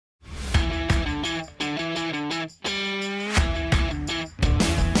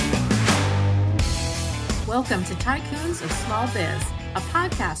Welcome to Tycoons of Small Biz, a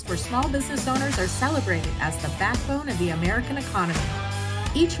podcast where small business owners are celebrated as the backbone of the American economy.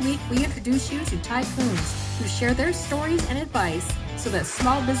 Each week, we introduce you to tycoons who share their stories and advice so that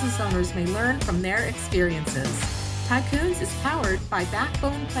small business owners may learn from their experiences. Tycoons is powered by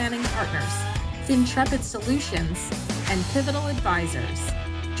Backbone Planning Partners, FinTrepid Solutions, and Pivotal Advisors.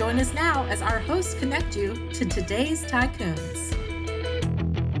 Join us now as our hosts connect you to today's Tycoons.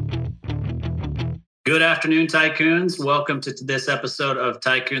 Good afternoon, Tycoons. Welcome to this episode of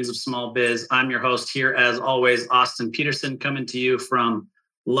Tycoons of Small Biz. I'm your host here, as always, Austin Peterson, coming to you from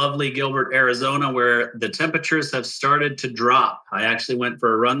lovely Gilbert, Arizona, where the temperatures have started to drop. I actually went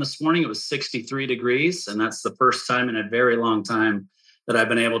for a run this morning. It was 63 degrees, and that's the first time in a very long time that I've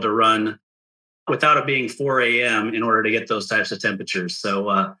been able to run without it being 4 a.m. in order to get those types of temperatures.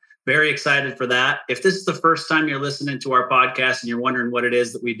 So very excited for that. If this is the first time you're listening to our podcast and you're wondering what it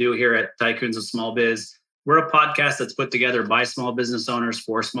is that we do here at Tycoons of Small Biz, we're a podcast that's put together by small business owners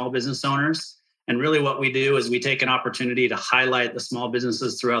for small business owners. And really what we do is we take an opportunity to highlight the small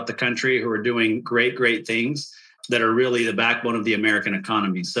businesses throughout the country who are doing great things that are really the backbone of the American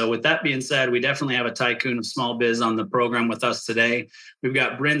economy. So with that being said, we definitely have a tycoon of small biz on the program with us today. We've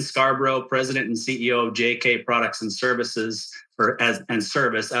got Brynn Scarborough, President and CEO of JK Products and Services and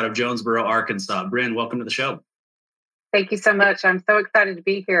Service out of Jonesboro, Arkansas. Brynn, welcome to the show. Thank you so much. I'm so excited to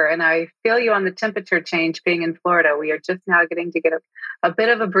be here. And I feel you on the temperature change being in Florida. We are just now getting to get a bit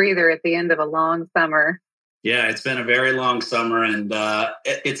of a breather at the end of a long summer. Yeah, it's been a very long summer, and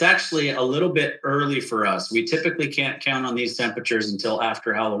it's actually a little bit early for us. We typically can't count on these temperatures until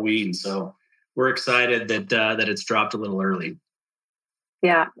after Halloween. So we're excited that it's dropped a little early.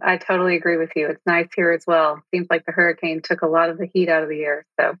 Yeah, I totally agree with you. It's nice here as well. Seems like the hurricane took a lot of the heat out of the air.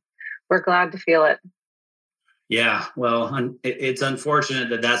 So we're glad to feel it. Yeah, well, it's unfortunate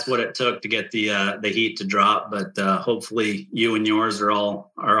that that's what it took to get the heat to drop, but hopefully you and yours are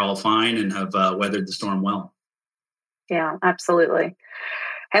all fine and have weathered the storm well. Yeah, absolutely.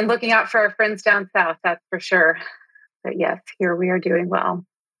 And looking out for our friends down south, that's for sure. But yes, here we are doing well.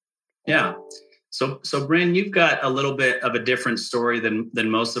 Yeah. So Brynn, you've got a little bit of a different story than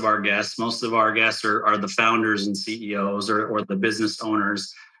most of our guests. Most of our guests are the founders and CEOs or the business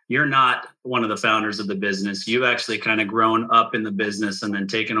owners. You're not one of the founders of the business. You've actually kind of grown up in the business and then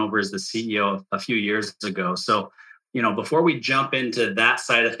taken over as the CEO a few years ago. So, before we jump into that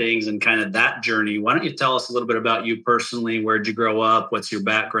side of things and kind of that journey, why don't you tell us a little bit about you personally? Where'd you grow up? What's your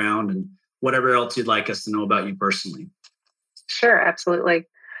background? And whatever else you'd like us to know about you personally. Sure, absolutely.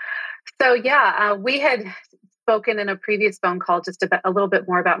 So, we had spoken in a previous phone call just a little bit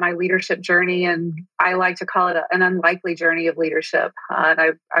more about my leadership journey, and I like to call it an unlikely journey of leadership.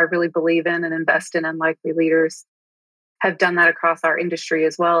 And I really believe in and invest in unlikely leaders. Have done that across our industry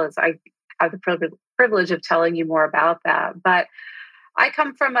as well, as I have the privilege of telling you more about that. But I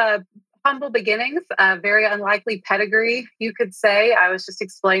come from a humble beginnings, a very unlikely pedigree, you could say. I was just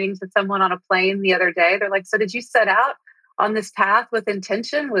explaining to someone on a plane the other day. They're like, "So did you set out on this path with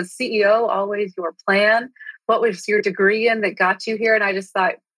intention? Was CEO always your plan? What was your degree in that got you here?" And I just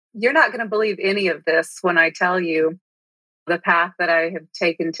thought, you're not going to believe any of this when I tell you the path that I have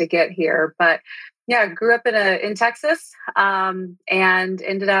taken to get here. But yeah, I grew up in Texas and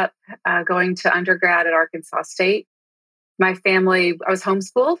ended up going to undergrad at Arkansas State. My family, I was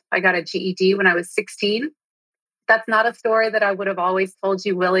homeschooled. I got a GED when I was 16. That's not a story that I would have always told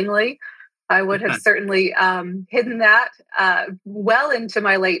you willingly. I would have certainly hidden that well into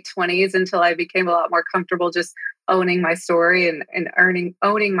my late 20s until I became a lot more comfortable just owning my story and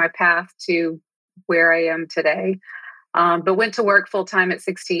owning my path to where I am today. But went to work full time at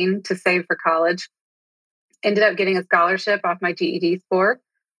 16 to save for college. Ended up getting a scholarship off my GED score,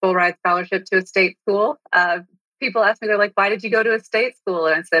 full ride scholarship to a state school. People ask me, they're like, "Why did you go to a state school?"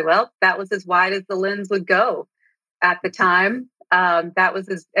 And I say, well, that was as wide as the lens would go at the time. That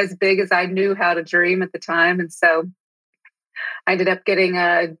was as big as I knew how to dream at the time. And so I ended up getting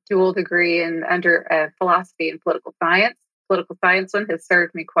a dual degree in philosophy and political science. Political science one has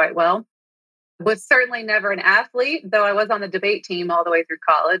served me quite well. Was certainly never an athlete, though I was on the debate team all the way through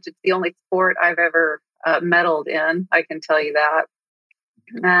college. It's the only sport I've ever medaled in, I can tell you that.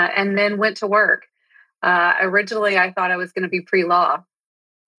 And then went to work. Originally, I thought I was going to be pre-law.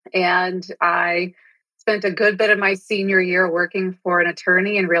 And I spent a good bit of my senior year working for an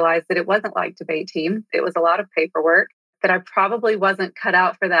attorney and realized that it wasn't like debate team. It was a lot of paperwork, that I probably wasn't cut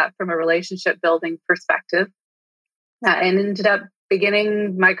out for that from a relationship building perspective. And ended up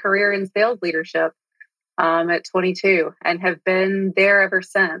beginning my career in sales leadership at 22 and have been there ever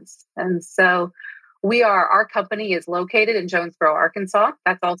since. And so Our company is located in Jonesboro, Arkansas.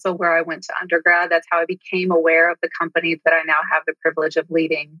 That's also where I went to undergrad. That's how I became aware of the companies that I now have the privilege of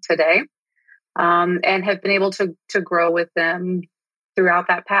leading today, and have been able to grow with them throughout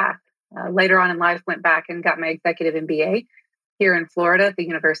that path. Later on in life, went back and got my executive MBA here in Florida at the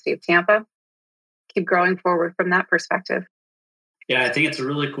University of Tampa. Keep growing forward from that perspective. Yeah, I think it's a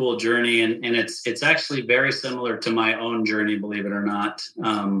really cool journey, and it's actually very similar to my own journey, believe it or not.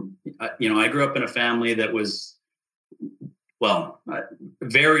 I grew up in a family that was,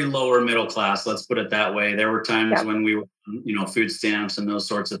 very lower middle class. Let's put it that way. There were times when we were, food stamps and those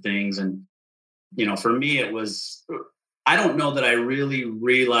sorts of things, and for me, it was. I don't know that I really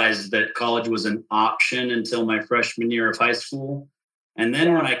realized that college was an option until my freshman year of high school, and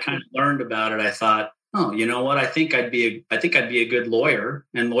then when I kind of learned about it, I thought, oh, you know what? I think I'd be a good lawyer,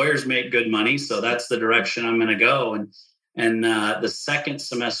 and lawyers make good money, so that's the direction I'm going to go. And the second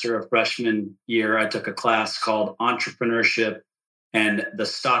semester of freshman year, I took a class called Entrepreneurship and the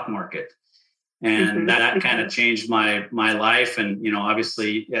Stock Market, and that kind of changed my life. And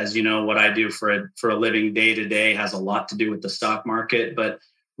obviously, as you know, what I do for a living day to day has a lot to do with the stock market. But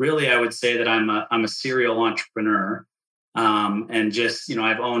really, I would say that I'm a serial entrepreneur. And just,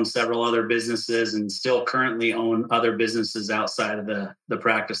 I've owned several other businesses and still currently own other businesses outside of the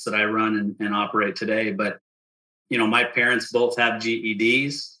practice that I run and operate today. But, my parents both have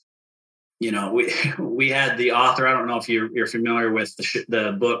GEDs. We had the author, I don't know if you're familiar with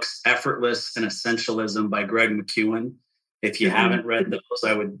the books Effortless and Essentialism by Greg McKeown. If you haven't read those,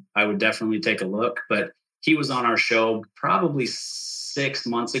 I would definitely take a look. But he was on our show probably 6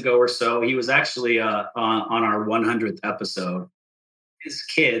 months ago or so. He was actually on our 100th episode. His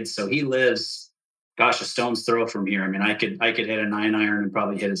kids, so he lives, a stone's throw from here. I mean, I could hit a 9-iron and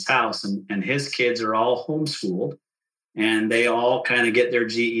probably hit his house. And his kids are all homeschooled, and they all kind of get their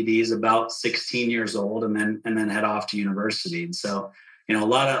GEDs about 16 years old, and then head off to university. And so, a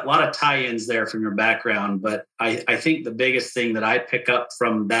lot of tie-ins there from your background. But I think the biggest thing that I pick up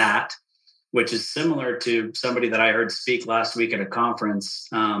from that, which is similar to somebody that I heard speak last week at a conference.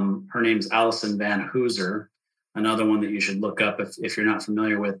 Her name's Allison Van Hooser, another one that you should look up if you're not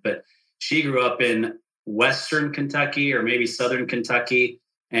familiar with. But she grew up in Western Kentucky or maybe Southern Kentucky.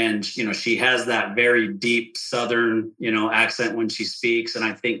 And, she has that very deep Southern, accent when she speaks. And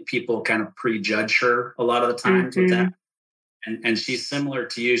I think people kind of prejudge her a lot of the times with that. And she's similar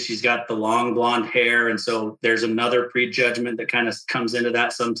to you. She's got the long blonde hair. And so there's another prejudgment that kind of comes into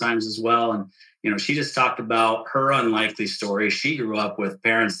that sometimes as well. And, she just talked about her unlikely story. She grew up with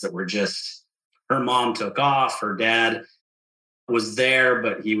parents that were just, her mom took off, her dad was there,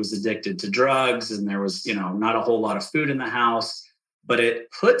 but he was addicted to drugs. And there was, not a whole lot of food in the house, but it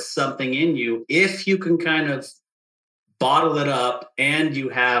puts something in you if you can kind of bottle it up and you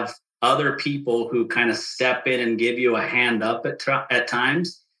have other people who kind of step in and give you a hand up at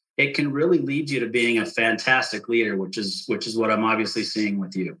times. It can really lead you to being a fantastic leader, which is what I'm obviously seeing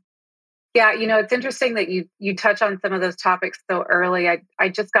with you. Yeah, it's interesting that you touch on some of those topics so early. I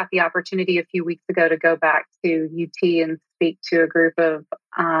just got the opportunity a few weeks ago to go back to UT and speak to a group of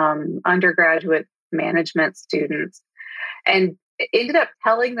undergraduate management students, and ended up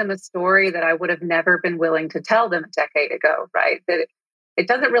telling them a story that I would have never been willing to tell them a decade ago, right? That it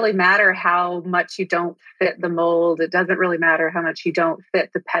doesn't really matter how much you don't fit the mold. It doesn't really matter how much you don't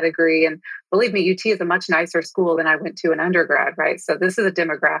fit the pedigree. And believe me, UT is a much nicer school than I went to in undergrad, right? So this is a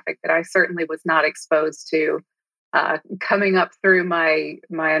demographic that I certainly was not exposed to coming up through my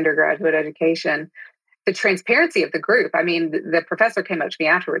undergraduate education. The transparency of the group. I mean, the professor came up to me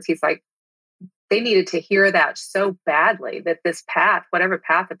afterwards. He's like, they needed to hear that so badly that this path, whatever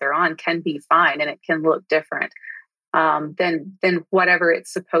path that they're on, can be fine and it can look different than whatever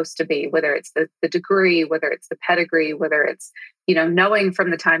it's supposed to be, whether it's the degree, whether it's the pedigree, whether it's, knowing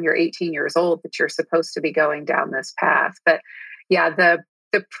from the time you're 18 years old that you're supposed to be going down this path. But yeah,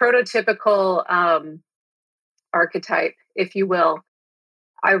 the prototypical archetype, if you will,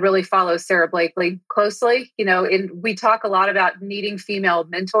 I really follow Sarah Blakely closely, and we talk a lot about needing female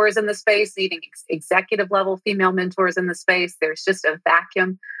mentors in the space, needing executive level female mentors in the space. There's just a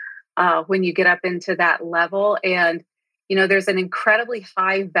vacuum when you get up into that level. And, there's an incredibly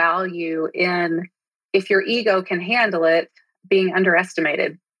high value in, if your ego can handle it, being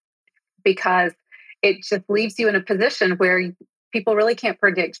underestimated, because it just leaves you in a position where people really can't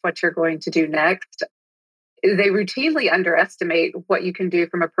predict what you're going to do next. They routinely underestimate what you can do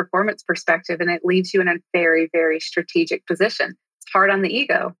from a performance perspective, and it leaves you in a very, very strategic position. It's hard on the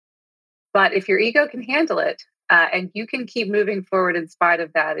ego, but if your ego can handle it and you can keep moving forward in spite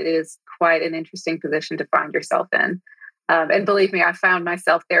of that, it is quite an interesting position to find yourself in. And believe me, I found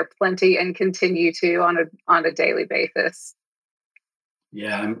myself there plenty and continue to on a daily basis.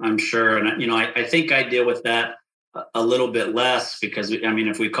 Yeah, I'm sure. And, I think I deal with that a little bit less because,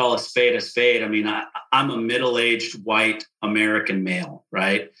 if we call a spade, I'm a middle-aged white American male,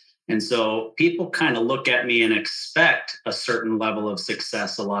 right? And so people kind of look at me and expect a certain level of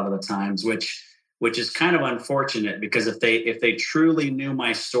success a lot of the times, which is kind of unfortunate because if they truly knew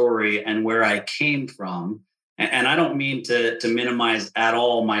my story and where I came from, and I don't mean to minimize at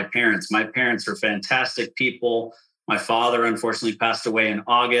all my parents. My parents are fantastic people. My father unfortunately passed away in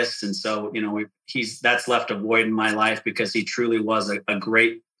August. And so, that's left a void in my life because he truly was a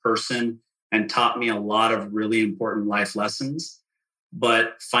great person and taught me a lot of really important life lessons.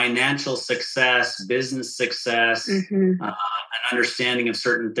 But financial success, business success, an understanding of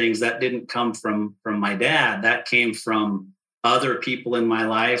certain things that didn't come from my dad. That came from other people in my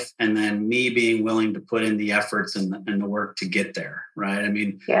life, and then me being willing to put in the efforts and the work to get there.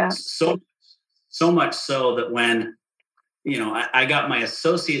 Right. So much so that when, I got my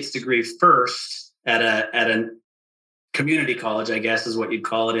associate's degree first at a community college, I guess is what you'd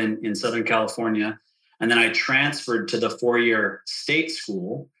call it in Southern California. And then I transferred to the 4-year state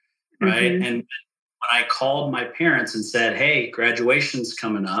school, right? And when I called my parents and said, hey, graduation's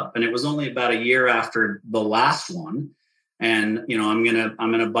coming up, and it was only about a year after the last one, and I'm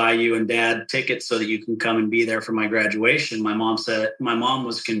gonna buy you and dad tickets so that you can come and be there for my graduation. My mom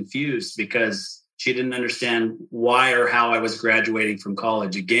was confused because she didn't understand why or how I was graduating from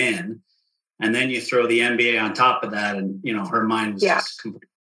college again. And then you throw the MBA on top of that, and her mind was just complete.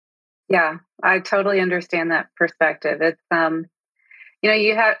 Yeah, I totally understand that perspective. It's I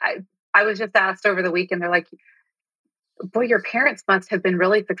was just asked over the weekend, they're like, boy, your parents must have been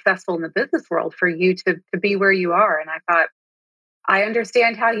really successful in the business world for you to be where you are. And I thought, I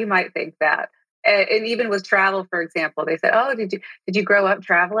understand how you might think that. And even with travel, for example, they said, oh, did you grow up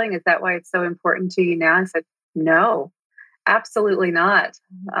traveling? Is that why it's so important to you now? I said, no, absolutely not.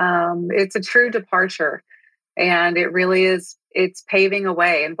 It's a true departure. And it really is, it's paving a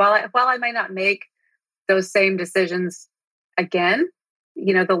way. And while I might not make those same decisions again,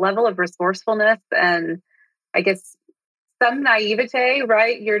 the level of resourcefulness and I guess some naivete,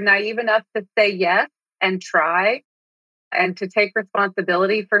 right? You're naive enough to say yes and try and to take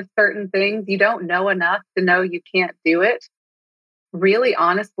responsibility for certain things. You don't know enough to know you can't do it. Really,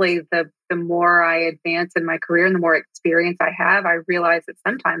 honestly, the more I advance in my career and the more experience I have, I realize that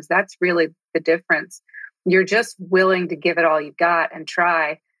sometimes that's really the difference. You're just willing to give it all you've got and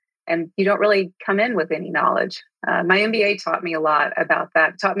try, and you don't really come in with any knowledge. My MBA taught me a lot about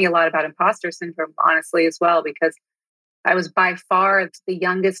that. It taught me a lot about imposter syndrome, honestly, as well, because I was by far the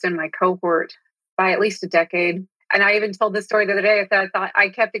youngest in my cohort by at least a decade. And I even told this story the other day. I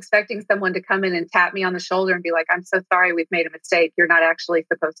kept expecting someone to come in and tap me on the shoulder and be like, I'm so sorry, we've made a mistake. You're not actually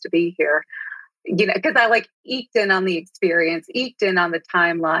supposed to be here. Because I eked in on the experience, eked in on the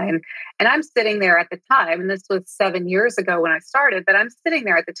timeline. And I'm sitting there at the time, and this was 7 years ago when I started, but I'm sitting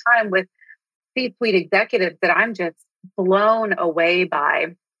there at the time with C-suite executives that I'm just blown away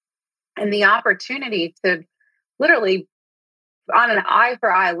by. And the opportunity to literally on an eye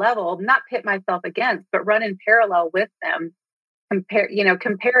for eye level, not pit myself against, but run in parallel with them, compare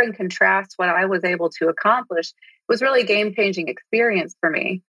and contrast what I was able to accomplish. It was really a game-changing experience for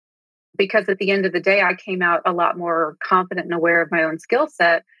me. Because at the end of the day, I came out a lot more confident and aware of my own skill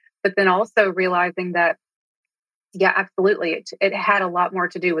set, but then also realizing that, yeah, absolutely, it had a lot more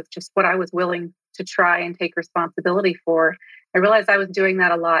to do with just what I was willing to try and take responsibility for. I realized I was doing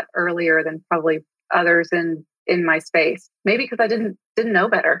that a lot earlier than probably others in my space. Maybe because I didn't know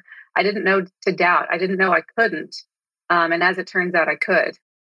better. I didn't know to doubt. I didn't know I couldn't. And as it turns out, I could.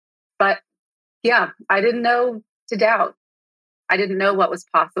 But yeah, I didn't know to doubt. I didn't know what was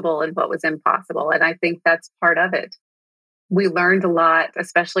possible and what was impossible. And I think that's part of it. We learned a lot,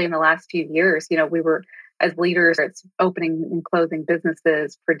 especially in the last few years. We were, as leaders, it's opening and closing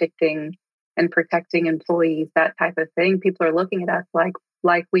businesses, predicting and protecting employees, that type of thing. People are looking at us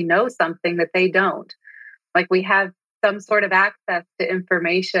like we know something that they don't. Like we have some sort of access to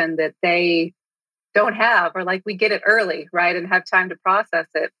information that they don't have, or like we get it early, right? And have time to process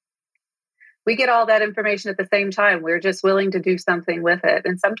it. We get all that information at the same time. We're just willing to do something with it,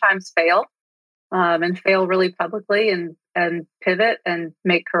 and sometimes fail, and fail really publicly, and pivot and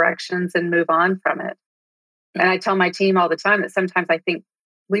make corrections and move on from it. And I tell my team all the time that sometimes I think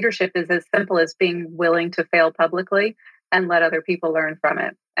leadership is as simple as being willing to fail publicly and let other people learn from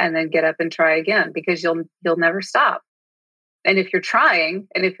it, and then get up and try again, because you'll never stop. And if you're trying,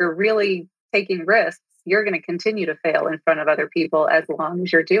 and if you're really taking risks, you're going to continue to fail in front of other people as long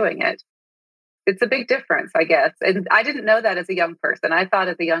as you're doing it. it's a big difference, I guess. And I didn't know that as a young person. I thought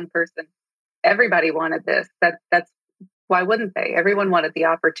as a young person, everybody wanted this. That's why wouldn't they? Everyone wanted the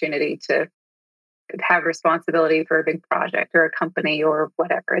opportunity to have responsibility for a big project or a company or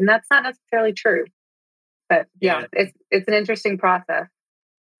whatever. And that's not necessarily true. But yeah, it's an interesting process.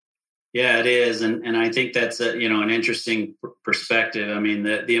 Yeah, it is. And I think that's an interesting perspective. I mean,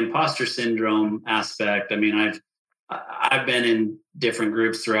 the imposter syndrome aspect, I mean, I've been in different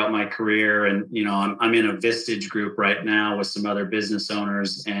groups throughout my career, and, I'm in a Vistage group right now with some other business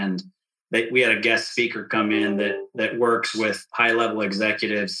owners, and we had a guest speaker come in that works with high level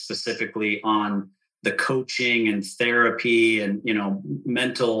executives specifically on the coaching and therapy and,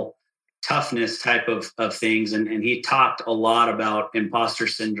 mental toughness type of things. And he talked a lot about imposter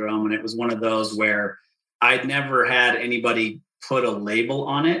syndrome. And it was one of those where I'd never had anybody put a label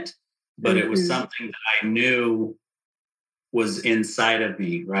on it, but it was something that I knew was inside of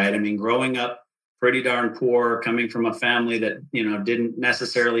me, right? I mean, growing up pretty darn poor, coming from a family that, didn't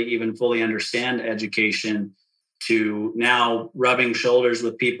necessarily even fully understand education, to now rubbing shoulders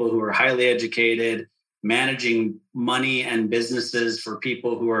with people who are highly educated, managing money and businesses for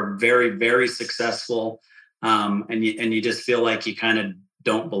people who are very, very successful. And you just feel like you kind of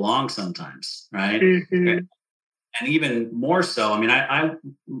don't belong sometimes, right? Mm-hmm. And even more so, I mean,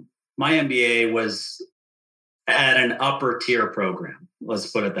 my MBA was at an upper tier program, let's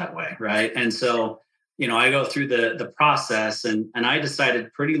put it that way, right? And so, I go through the process, and I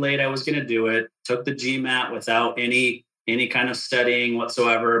decided pretty late I was going to do it. Took the GMAT without any kind of studying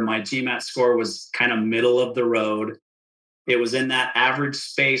whatsoever. My GMAT score was kind of middle of the road. It was in that average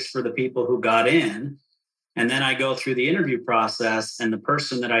space for the people who got in. And then I go through the interview process, and the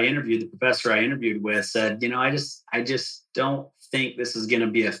person that I interviewed, the professor I interviewed with, said, I just don't think this is going to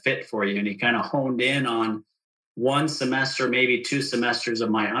be a fit for you. And he kind of honed in on one semester, maybe 2 semesters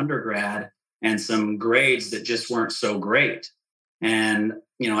of my undergrad, and some grades that just weren't so great. And,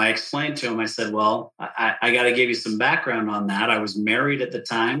 I explained to him, I said, well, I got to give you some background on that. I was married at the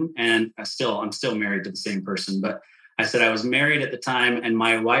time, and I'm still married to the same person, but I said I was married at the time, and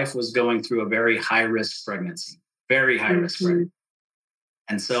my wife was going through a very high risk pregnancy, very high risk pregnancy.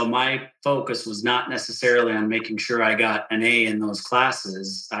 And so my focus was not necessarily on making sure I got an A in those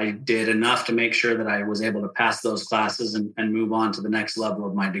classes. I did enough to make sure that I was able to pass those classes and move on to the next level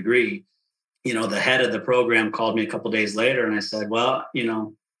of my degree. The head of the program called me a couple of days later, and I said, well,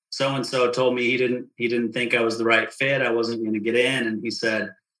 so-and-so told me he didn't think I was the right fit. I wasn't going to get in. And he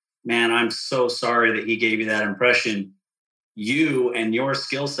said, man, I'm so sorry that he gave you that impression. You and your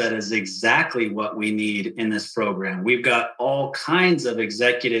skill set is exactly what we need in this program. We've got all kinds of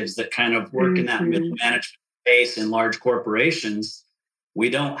executives that kind of work in that middle management space in large corporations. We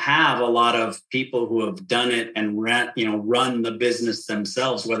don't have a lot of people who have done it and run the business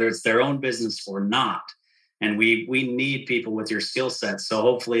themselves, whether it's their own business or not. And we need people with your skill set. So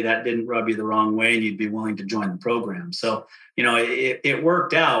hopefully that didn't rub you the wrong way and you'd be willing to join the program. So, it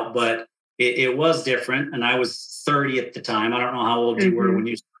worked out, but it was different. And I was 30 at the time. I don't know how old you were when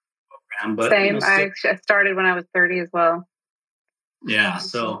you started the program, but same. I started when I was 30 as well. Yeah.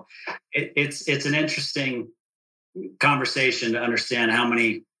 So it's an interesting conversation to understand how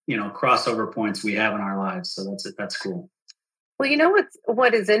many, crossover points we have in our lives. So that's cool. Well,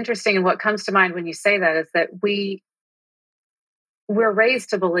 what is interesting and what comes to mind when you say that is that we're raised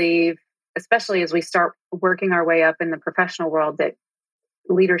to believe, especially as we start working our way up in the professional world, that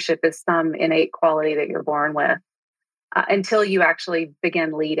leadership is some innate quality that you're born with until you actually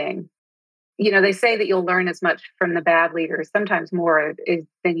begin leading. They say that you'll learn as much from the bad leaders, sometimes more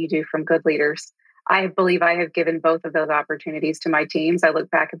than you do from good leaders. I believe I have given both of those opportunities to my teams. I look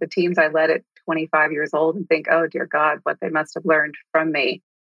back at the teams I led at 25 years old and think, oh, dear God, what they must have learned from me.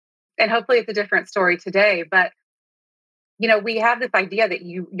 And hopefully it's a different story today. But, we have this idea that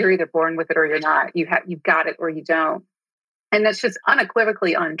you're either born with it or you're not. You've got it or you don't. And that's just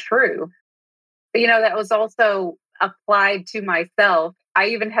unequivocally untrue. But, that was also applied to myself. I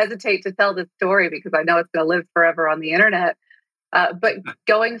even hesitate to tell this story because I know it's going to live forever on the internet. But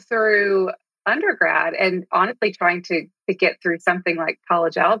going through undergrad and honestly trying to get through something like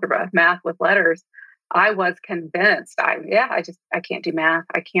college algebra, math with letters, I was convinced I can't do math.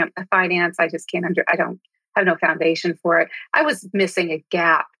 I can't finance. I just can't I don't have no foundation for it. I was missing a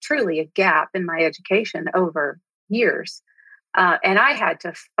gap, truly a gap in my education over years. And I had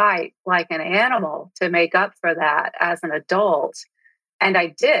to fight like an animal to make up for that as an adult. And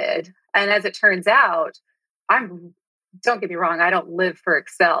I did. And as it turns out, don't get me wrong, I don't live for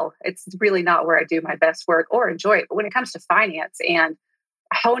Excel. It's really not where I do my best work or enjoy it. But when it comes to finance and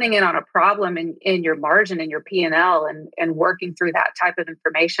honing in on a problem in your margin and your P&L and working through that type of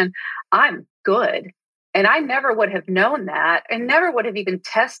information, I'm good. And I never would have known that and never would have even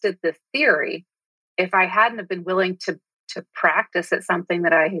tested this theory if I hadn't have been willing to practice at something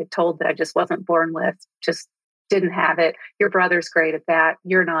that I had told that I just wasn't born with, just didn't have it. Your brother's great at that.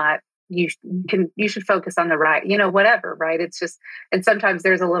 You're not. You should focus on the right, whatever, right? It's just, and sometimes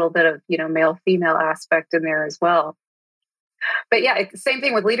there's a little bit of, male, female aspect in there as well. But yeah, it's the same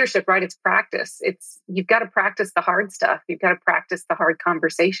thing with leadership, right? It's practice. You've got to practice the hard stuff. You've got to practice the hard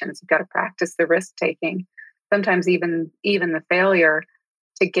conversations. You've got to practice the risk taking, sometimes even the failure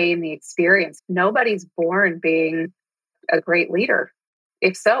to gain the experience. Nobody's born being a great leader.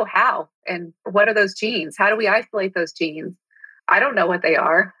 If so, how? And what are those genes? How do we isolate those genes? I don't know what they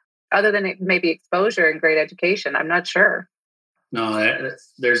are, other than maybe exposure and great education. I'm not sure. No,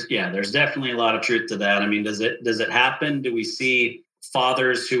 there's definitely a lot of truth to that. I mean, does it happen? Do we see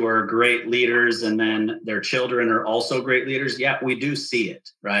fathers who are great leaders and then their children are also great leaders? Yeah, we do see it,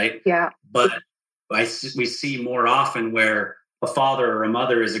 right? Yeah. But we see more often where a father or a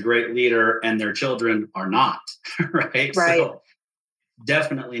mother is a great leader and their children are not, right? So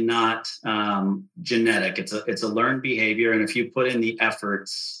definitely not genetic. It's a learned behavior, and if you put in the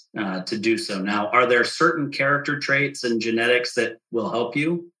efforts to do so. Now, are there certain character traits and genetics that will help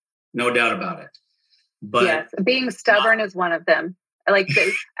you? No doubt about it. But yes, being stubborn is one of them. Like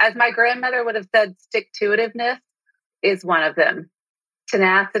as my grandmother would have said, stick-to-itiveness is one of them.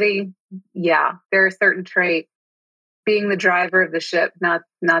 Tenacity, yeah, there are certain traits. Being the driver of the ship, not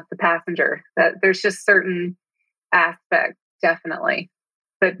the passenger. That there's just certain aspects, definitely.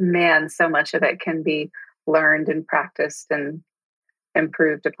 But man, so much of it can be learned and practiced and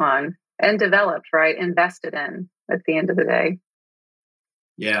improved upon and developed, right? Invested in at the end of the day.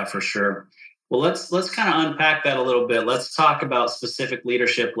 Yeah, for sure. Well, let's kind of unpack that a little bit. Let's talk about specific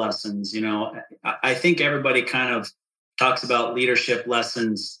leadership lessons. I think everybody kind of talks about leadership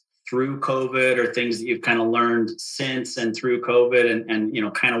lessons through COVID or things that you've kind of learned since and through COVID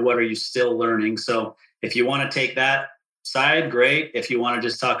and kind of what are you still learning? So if you want to take that side, great. If you want to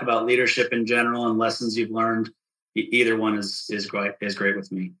just talk about leadership in general and lessons you've learned, either one is great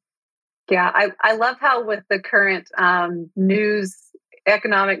with me. Yeah, I love how with the current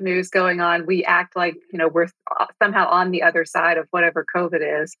economic news going on, we act like, we're somehow on the other side of whatever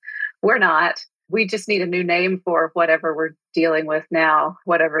COVID is. We're not. We just need a new name for whatever we're dealing with now,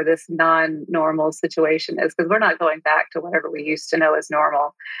 whatever this non-normal situation is, because we're not going back to whatever we used to know as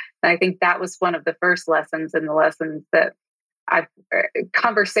normal. And I think that was one of the first lessons and the lessons that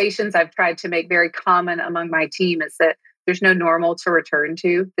conversations I've tried to make very common among my team is that there's no normal to return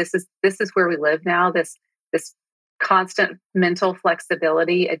to. This is where we live now. This constant mental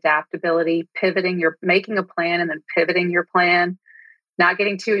flexibility, adaptability, making a plan and then pivoting your plan, not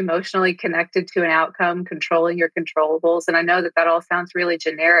getting too emotionally connected to an outcome, controlling your controllables. And I know that all sounds really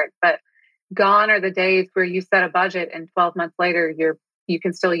generic, but gone are the days where you set a budget and 12 months later you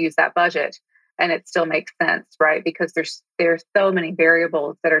can still use that budget and it still makes sense, right? Because there's so many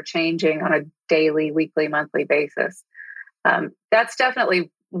variables that are changing on a daily, weekly, monthly basis. That's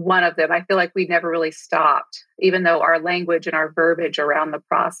definitely one of them. I feel like we never really stopped, even though our language and our verbiage around the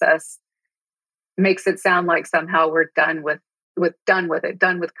process makes it sound like somehow we're done with COVID,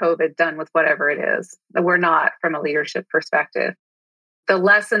 done with whatever it is. We're not, from a leadership perspective. The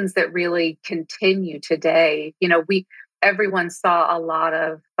lessons that really continue today, everyone saw a lot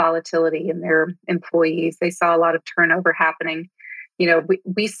of volatility in their employees. They saw a lot of turnover happening.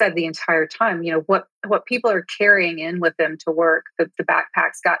 We said the entire time, what people are carrying in with them to work, the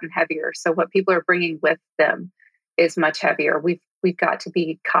backpack's gotten heavier. So what people are bringing with them is much heavier. We've got to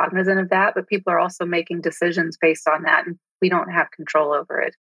be cognizant of that, but people are also making decisions based on that, and we don't have control over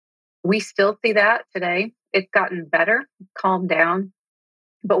it. We still see that today. It's gotten better, calmed down,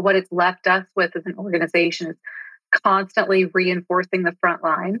 but what it's left us with as an organization is constantly reinforcing the front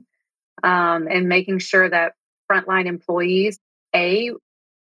line and making sure that frontline employees,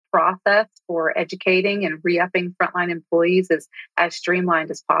 process for educating and re-upping frontline employees is as streamlined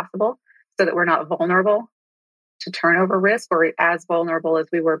as possible so that we're not vulnerable to turnover risk or as vulnerable as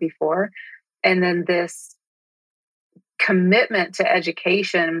we were before. And then this commitment to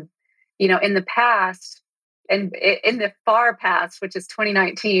education, in the past and in the far past, which is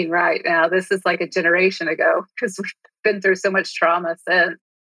 2019 right now, this is like a generation ago because we've been through so much trauma since,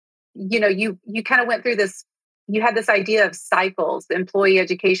 you kind of went through this. You had this idea of cycles, employee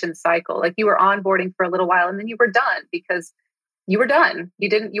education cycle. Like you were onboarding for a little while and then you were done because you were done.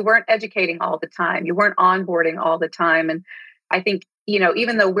 You weren't educating all the time. You weren't onboarding all the time. And I think,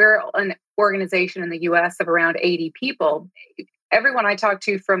 even though we're an organization in the US of around 80 people, everyone I talk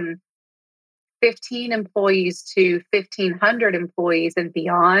to, from 15 employees to 1,500 employees and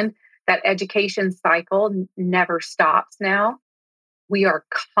beyond, that education cycle never stops now. We are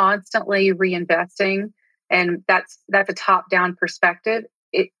constantly reinvesting, and that's a top-down perspective.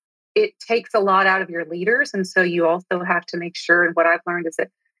 It takes a lot out of your leaders, and so you also have to make sure, and what I've learned is that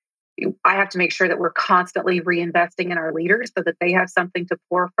I have to make sure that we're constantly reinvesting in our leaders so that they have something to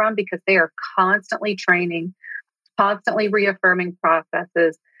pour from, because they are constantly training, constantly reaffirming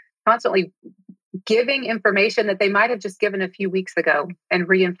processes, constantly giving information that they might have just given a few weeks ago, and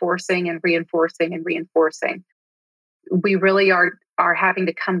reinforcing and reinforcing and reinforcing. We really are having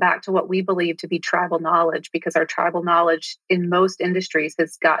to come back to what we believe to be tribal knowledge, because our tribal knowledge in most industries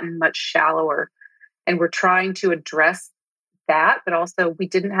has gotten much shallower. And we're trying to address that, but also we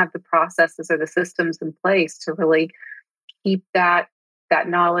didn't have the processes or the systems in place to really keep that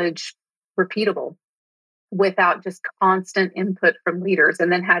knowledge repeatable without just constant input from leaders.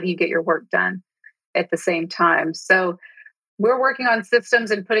 And then how do you get your work done at the same time? So we're working on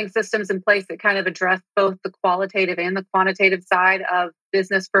systems and putting systems in place that kind of address both the qualitative and the quantitative side of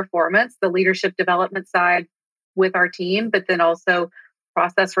business performance, the leadership development side with our team, but then also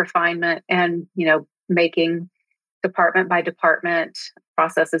process refinement and, making department by department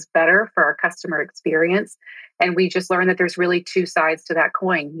processes better for our customer experience. And we just learned that there's really two sides to that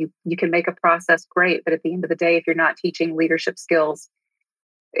coin. You can make a process great, but at the end of the day, if you're not teaching leadership skills,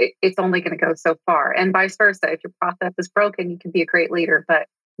 it's only going to go so far. And vice versa. If your process is broken, you can be a great leader, but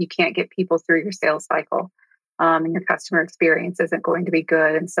you can't get people through your sales cycle, and your customer experience isn't going to be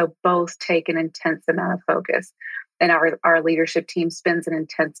good. And so both take an intense amount of focus, and our leadership team spends an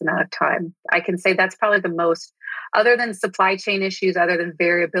intense amount of time. I can say that's probably the most, other than supply chain issues, other than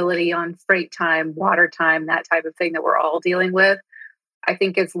variability on freight time, water time, that type of thing that we're all dealing with. I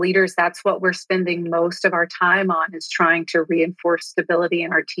think as leaders, that's what we're spending most of our time on, is trying to reinforce stability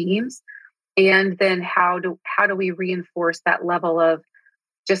in our teams. And then how do we reinforce that level of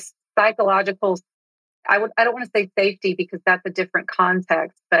just psychological, I don't want to say safety, because that's a different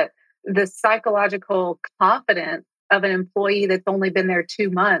context, but the psychological confidence of an employee that's only been there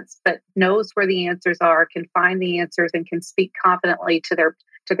 2 months, but knows where the answers are, can find the answers, and can speak confidently to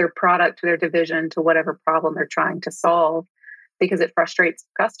their product, to their division, to whatever problem they're trying to solve. Because it frustrates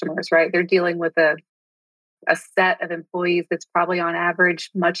customers, right? They're dealing with a set of employees that's probably on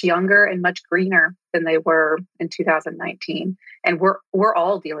average much younger and much greener than they were in 2019. And we're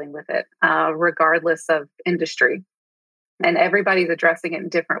all dealing with it, regardless of industry. And everybody's addressing it in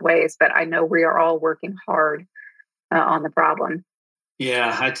different ways, but I know we are all working hard on the problem.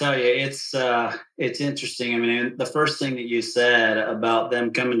 Yeah, I tell you, it's interesting. I mean, the first thing that you said about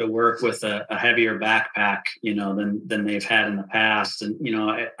them coming to work with a heavier backpack, than they've had in the past, and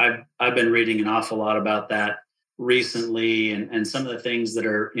I've been reading an awful lot about that recently, and some of the things that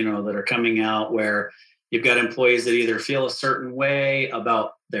are coming out, where you've got employees that either feel a certain way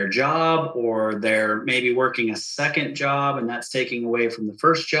about their job, or they're maybe working a second job, and that's taking away from the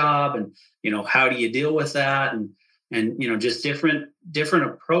first job, and how do you deal with that, and just different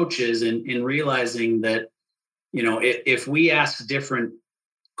approaches in realizing that, if we ask different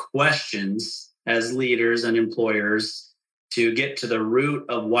questions as leaders and employers to get to the root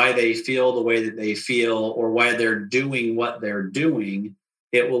of why they feel the way that they feel, or why they're doing what they're doing,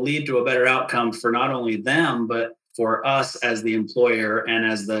 it will lead to a better outcome for not only them, but for us as the employer and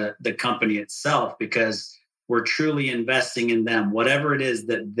as the company itself, because we're truly investing in them, whatever it is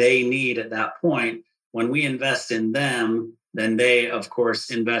that they need at that point. When we invest in them, then they, of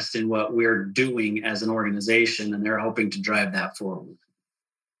course, invest in what we're doing as an organization, and they're hoping to drive that forward.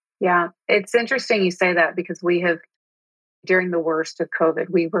 Yeah, it's interesting you say that, because we have, during the worst of COVID,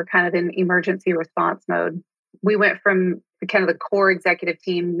 we were kind of in emergency response mode. We went from kind of the core executive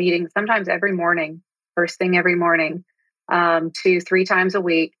team meeting sometimes every morning, first thing every morning, to 3 times a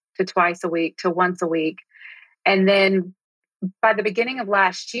week, to twice a week, to once a week. And then by the beginning of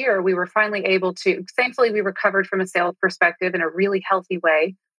last year, we were finally able to, thankfully, we recovered from a sales perspective in a really healthy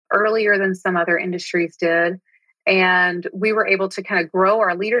way, earlier than some other industries did. And we were able to kind of grow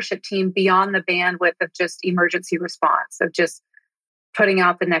our leadership team beyond the bandwidth of just emergency response, of just putting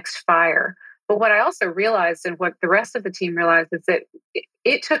out the next fire. But what I also realized, and what the rest of the team realized, is that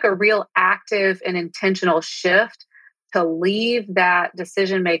it took a real active and intentional shift to leave that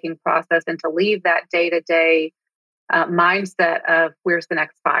decision-making process and to leave that day-to-day mindset of where's the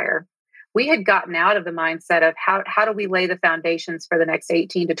next fire. We had gotten out of the mindset of how do we lay the foundations for the next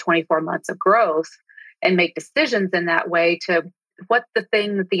 18 to 24 months of growth, and make decisions in that way, to what's the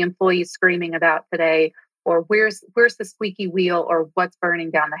thing that the employee is screaming about today, or where's the squeaky wheel, or what's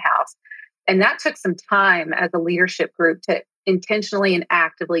burning down the house. And that took some time as a leadership group intentionally and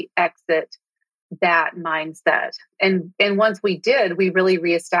actively exit that mindset. And once we did, we really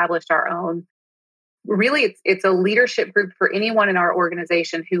reestablished our own. Really, it's a leadership group for anyone in our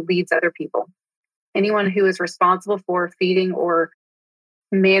organization who leads other people. Anyone who is responsible for feeding or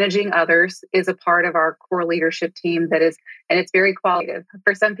managing others is a part of our core leadership team and it's very qualitative.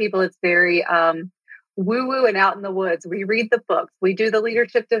 For some people, it's very woo-woo and out in the woods. We read the books. We do the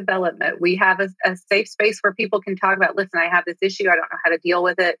leadership development. We have a safe space where people can talk about, listen, I have this issue. I don't know how to deal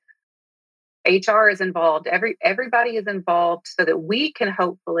with it. HR is involved. Everybody is involved so that we can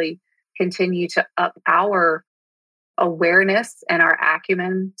hopefully continue to up our awareness and our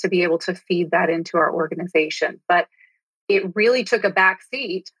acumen to be able to feed that into our organization. But it really took a back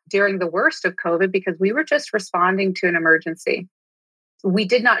seat during the worst of COVID because we were just responding to an emergency. We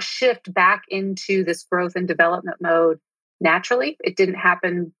did not shift back into this growth and development mode naturally. It didn't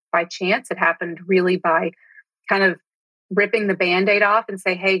happen by chance. It happened really by kind of ripping the Band-Aid off and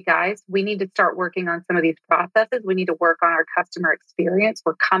say, hey, guys, we need to start working on some of these processes. We need to work on our customer experience.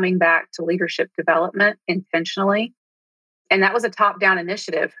 We're coming back to leadership development intentionally. And that was a top-down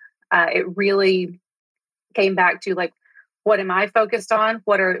initiative. It really came back to like, what am I focused on?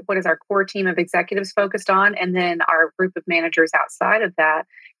 What is our core team of executives focused on? And then our group of managers outside of that.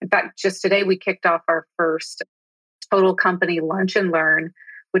 In fact, just today, we kicked off our first total company lunch and learn,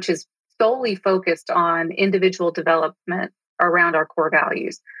 which is solely focused on individual development around our core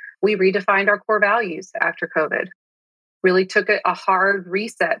values. We redefined our core values after COVID, really took a hard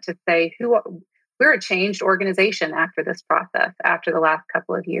reset to say, we're a changed organization after this process, after the last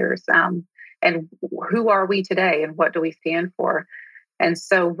couple of years. And who are we today and what do we stand for? And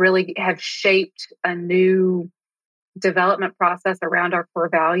so really have shaped a new development process around our core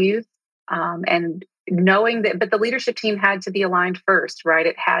values. And knowing that, but the leadership team had to be aligned first, right?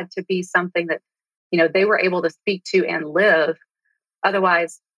 It had to be something that, they were able to speak to and live.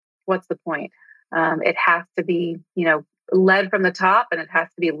 Otherwise, what's the point? It has to be, led from the top and it has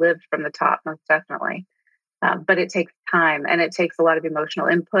to be lived from the top, most definitely. But it takes time and it takes a lot of emotional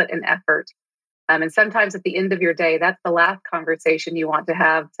input and effort. And sometimes at the end of your day, that's the last conversation you want to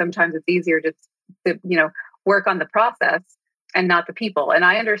have. Sometimes it's easier just to, work on the process and not the people. And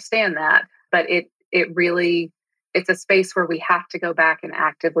I understand that, but it's a space where we have to go back and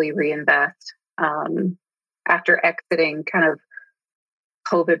actively reinvest after exiting kind of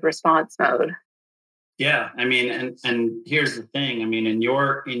COVID response mode. Yeah, I mean, and here's the thing. I mean, in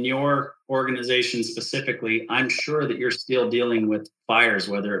your organization specifically, I'm sure that you're still dealing with fires,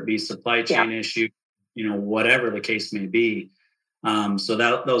 whether it be supply chain issue, whatever the case may be. So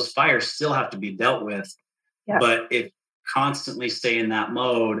that those fires still have to be dealt with. Yeah. But if you constantly stay in that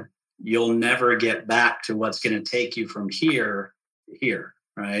mode, you'll never get back to what's going to take you from here to here,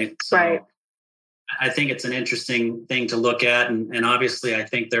 right? So right. I think it's an interesting thing to look at. And obviously, I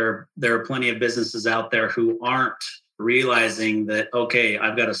think there are plenty of businesses out there who aren't realizing that, okay,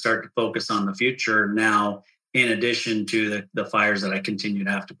 I've got to start to focus on the future now, in addition to the fires that I continue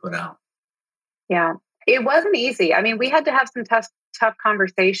to have to put out. Yeah, it wasn't easy. I mean, we had to have some tough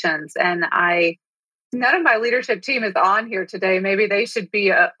conversations. And none of my leadership team is on here today. Maybe they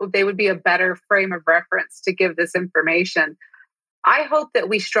would be a better frame of reference to give this information. I hope that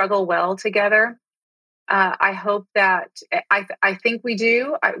we struggle well together. I hope that I think we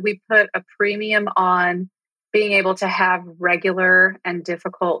do. We put a premium on being able to have regular and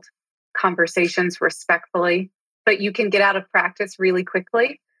difficult conversations respectfully, but you can get out of practice really quickly.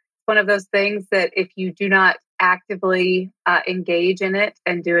 It's one of those things that if you do not actively engage in it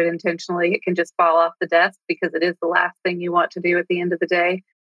and do it intentionally, it can just fall off the desk because it is the last thing you want to do at the end of the day.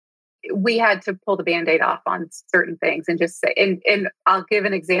 We had to pull the Band-Aid off on certain things and just say, and I'll give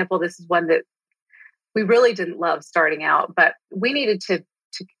an example. This is one that we really didn't love starting out, but we needed to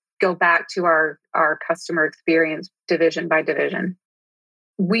go back to our customer experience division by division.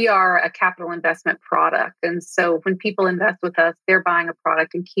 We are a capital investment product. And so when people invest with us, they're buying a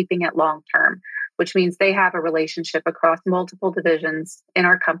product and keeping it long-term, which means they have a relationship across multiple divisions in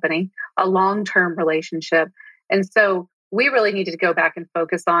our company, a long-term relationship. And so we really needed to go back and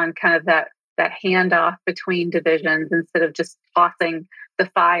focus on kind of that handoff between divisions instead of just tossing the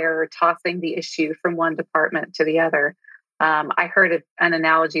fire or tossing the issue from one department to the other. I heard an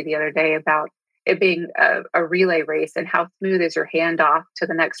analogy the other day about it being a relay race and how smooth is your handoff to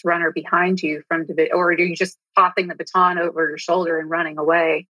the next runner behind you or are you just tossing the baton over your shoulder and running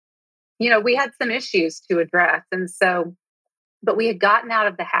away? We had some issues to address. And so, but we had gotten out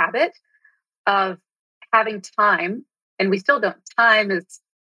of the habit of having time, and we still don't. Time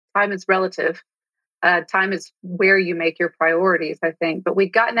is relative. Time is where you make your priorities, I think. But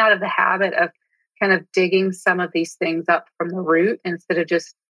we'd gotten out of the habit of kind of digging some of these things up from the root instead of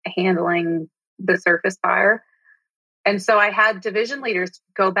just handling the surface fire. And so I had division leaders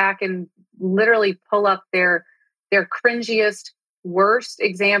go back and literally pull up their cringiest, worst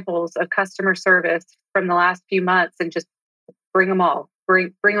examples of customer service from the last few months and just bring them all.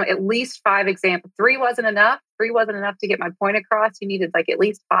 Bring at least 5 examples. 3 wasn't enough. 3 wasn't enough to get my point across. You needed like at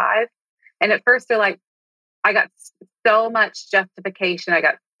least 5. And at first they're like, I got so much justification. I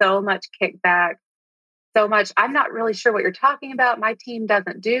got so much kickback, so much. I'm not really sure what you're talking about. My team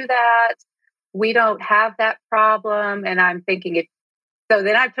doesn't do that. We don't have that problem. And I'm thinking, so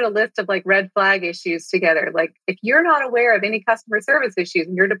then I put a list of like red flag issues together. Like if you're not aware of any customer service issues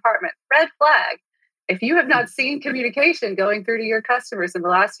in your department, red flag. If you have not seen communication going through to your customers in the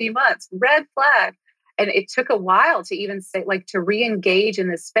last few months, red flag. And it took a while to even say, like, to re-engage in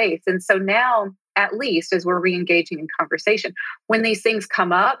this space. And so now, at least as we're re-engaging in conversation, when these things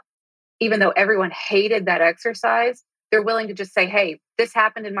come up, even though everyone hated that exercise, they're willing to just say, hey, this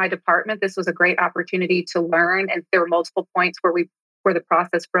happened in my department. This was a great opportunity to learn. And there were multiple points where the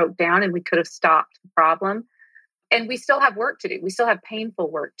process broke down and we could have stopped the problem. And we still have work to do. We still have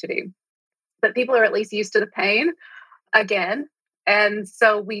painful work to do. But people are at least used to the pain again. And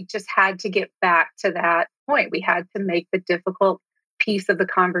so we just had to get back to that point. We had to make the difficult piece of the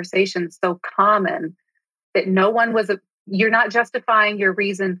conversation so common that you're not justifying your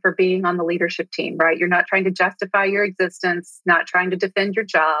reason for being on the leadership team, right? You're not trying to justify your existence, not trying to defend your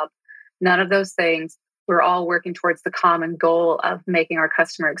job, none of those things. We're all working towards the common goal of making our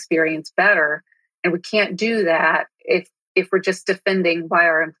customer experience better. And we can't do that if we're just defending why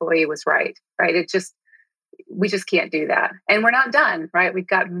our employee was right? We just can't do that. And we're not done, right? We've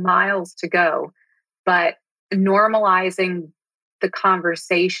got miles to go, but normalizing the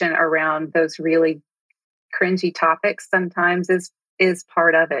conversation around those really cringy topics sometimes is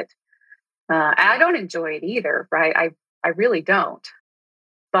part of it. I don't enjoy it either, right? I really don't,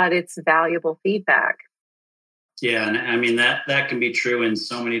 but it's valuable feedback. Yeah, and I mean that can be true in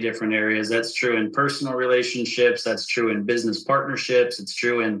so many different areas. That's true in personal relationships. That's true in business partnerships. It's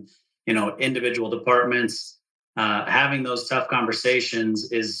true in individual departments. Having those tough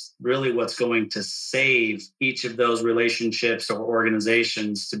conversations is really what's going to save each of those relationships or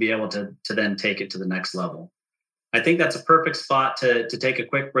organizations to be able to then take it to the next level. I think that's a perfect spot to take a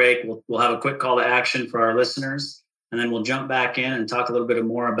quick break. We'll have a quick call to action for our listeners, and then we'll jump back in and talk a little bit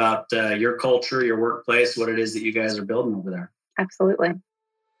more about your culture, your workplace, what it is that you guys are building over there. Absolutely.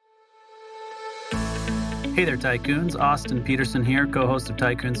 Hey there, Tycoons. Austin Peterson here, co-host of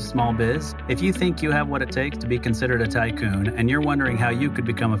Tycoons of Small Biz. If you think you have what it takes to be considered a tycoon and you're wondering how you could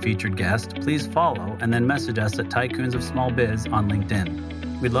become a featured guest, please follow and then message us at Tycoons of Small Biz on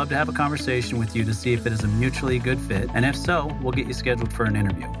LinkedIn. We'd love to have a conversation with you to see if it is a mutually good fit, and if so, we'll get you scheduled for an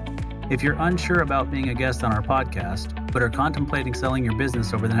interview. If you're unsure about being a guest on our podcast, but are contemplating selling your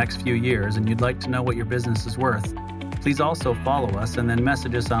business over the next few years and you'd like to know what your business is worth, please also follow us and then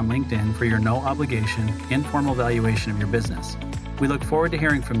message us on LinkedIn for your no-obligation, informal valuation of your business. We look forward to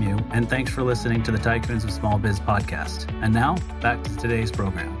hearing from you, and thanks for listening to the Tycoons of Small Biz podcast. And now, back to today's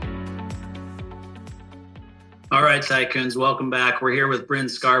program. All right, Tycoons, welcome back. We're here with Brynn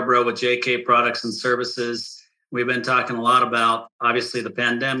Scarborough with JK Products and Services. We've been talking a lot about, obviously, the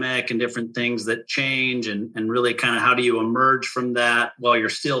pandemic and different things that change and really kind of how do you emerge from that while you're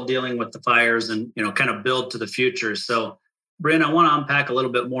still dealing with the fires and, kind of build to the future. So, Brynn, I want to unpack a little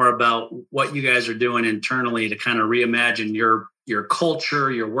bit more about what you guys are doing internally to kind of reimagine your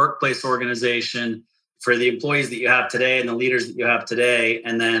culture, your workplace organization for the employees that you have today and the leaders that you have today.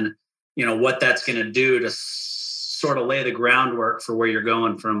 And then, what that's going to do to sort of lay the groundwork for where you're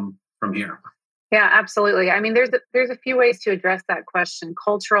going from here. Yeah, absolutely. I mean, there's a few ways to address that question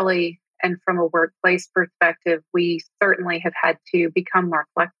culturally and from a workplace perspective. We certainly have had to become more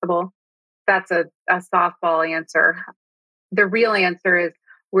flexible. That's a softball answer. The real answer is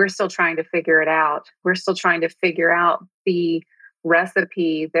we're still trying to figure it out. We're still trying to figure out the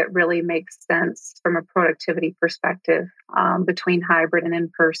recipe that really makes sense from a productivity perspective between hybrid and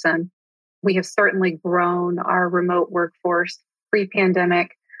in-person. We have certainly grown our remote workforce.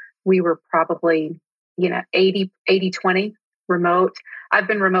 Pre-pandemic, we were probably, 80-20 remote. I've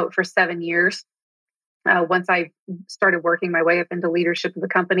been remote for 7 years. Once I started working my way up into leadership of the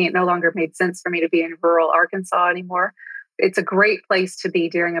company, it no longer made sense for me to be in rural Arkansas anymore. It's a great place to be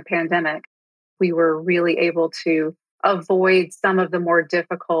during a pandemic. We were really able to avoid some of the more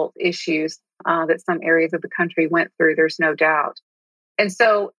difficult issues that some areas of the country went through, there's no doubt. And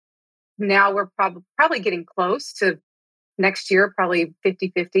so now we're probably getting close to next year, probably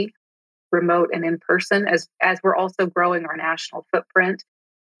 50-50 remote and in person as we're also growing our national footprint.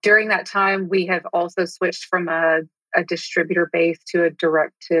 During that time, we have also switched from a distributor base to a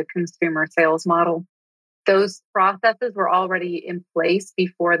direct-to-consumer sales model. Those processes were already in place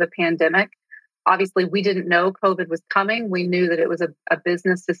before the pandemic. Obviously, we didn't know COVID was coming. We knew that it was a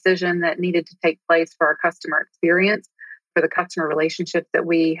business decision that needed to take place for our customer experience, for the customer relationships that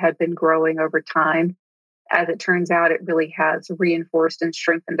we had been growing over time. As it turns out, it really has reinforced and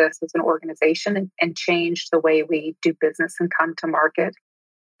strengthened us as an organization and changed the way we do business and come to market.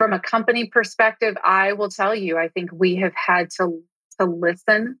 From a company perspective, I will tell you, I think we have had to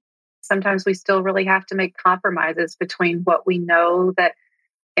listen. Sometimes we still really have to make compromises between what we know that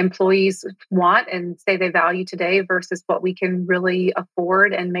employees want and say they value today versus what we can really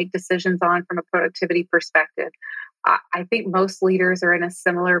afford and make decisions on from a productivity perspective. I think most leaders are in a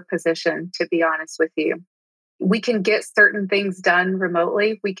similar position, to be honest with you. We can get certain things done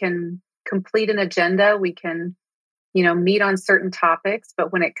remotely. We can complete an agenda. We can, meet on certain topics.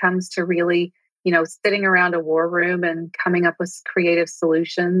 But when it comes to really, sitting around a war room and coming up with creative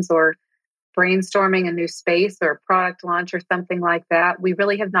solutions or brainstorming a new space or a product launch or something like that, we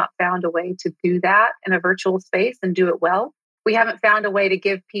really have not found a way to do that in a virtual space and do it well. We haven't found a way to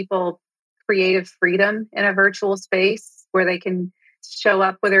give people creative freedom in a virtual space where they can show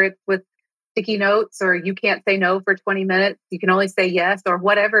up, whether it's with sticky notes or you can't say no for 20 minutes, you can only say yes, or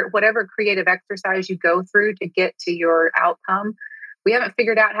whatever creative exercise you go through to get to your outcome. We haven't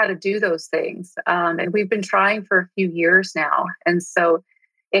figured out how to do those things. And we've been trying for a few years now. And so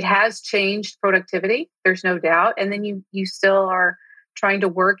it has changed productivity, there's no doubt. And then you still are trying to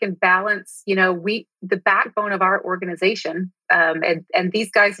work and balance, the backbone of our organization, and these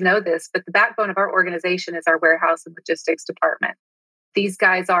guys know this, but the backbone of our organization is our warehouse and logistics department. These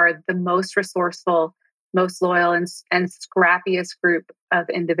guys are the most resourceful, most loyal, and scrappiest group of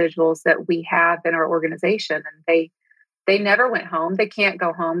individuals that we have in our organization. And they never went home. They can't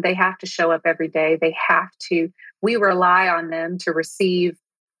go home. They have to show up every day. We rely on them to receive,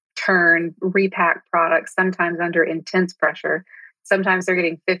 turn, repack products, sometimes under intense pressure. Sometimes they're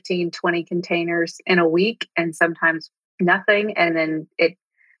getting 15, 20 containers in a week and sometimes nothing. And then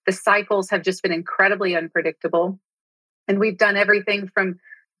the cycles have just been incredibly unpredictable. And we've done everything from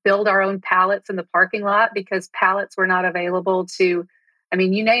build our own pallets in the parking lot because pallets were not available to,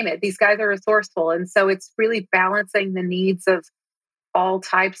 you name it. These guys are resourceful. And so it's really balancing the needs of all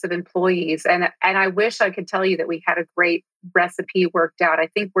types of employees. And I wish I could tell you that we had a great recipe worked out. I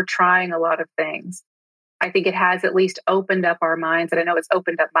think we're trying a lot of things. I think it has at least opened up our minds. And I know it's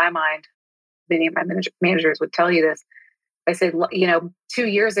opened up my mind. Many of my managers would tell you this. I said, 2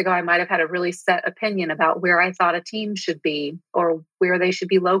 years ago, I might have had a really set opinion about where I thought a team should be or where they should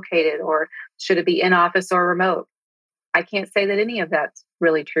be located or should it be in office or remote. I can't say that any of that's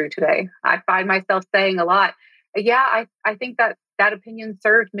really true today. I find myself saying a lot, I think that opinion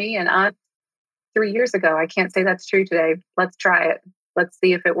served me and us 3 years ago. I can't say that's true today. Let's try it. Let's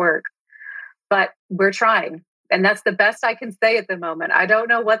see if it works. But we're trying. And that's the best I can say at the moment. I don't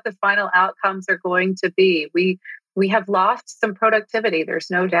know what the final outcomes are going to be. We have lost some productivity. There's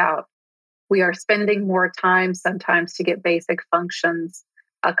no doubt. We are spending more time sometimes to get basic functions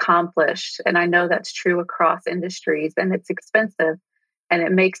accomplished. And I know that's true across industries and it's expensive and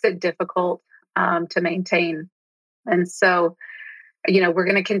it makes it difficult to maintain. And so, we're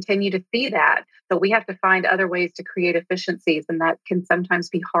going to continue to see that, but we have to find other ways to create efficiencies. And that can sometimes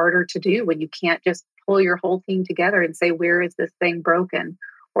be harder to do when you can't just pull your whole team together and say, where is this thing broken?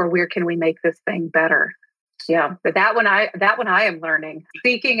 Or where can we make this thing better? Yeah, but that one I am learning,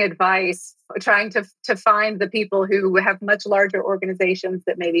 seeking advice, trying to find the people who have much larger organizations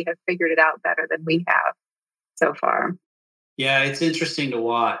that maybe have figured it out better than we have so far. Yeah, it's interesting to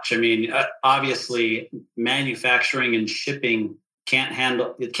watch. Obviously, manufacturing and shipping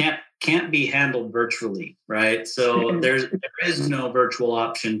can't be handled virtually, right? So there is no virtual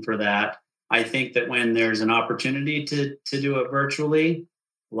option for that. I think that when there's an opportunity to do it virtually,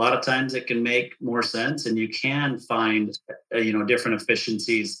 a lot of times it can make more sense and you can find, different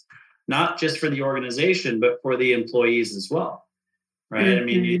efficiencies, not just for the organization, but for the employees as well. Right.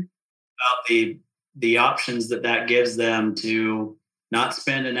 Mm-hmm. About the options that gives them to not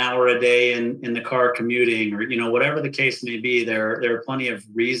spend an hour a day in the car commuting or, whatever the case may be, there are plenty of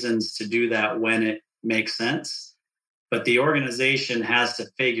reasons to do that when it makes sense. But the organization has to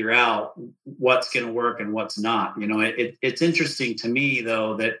figure out what's going to work and what's not. It's interesting to me,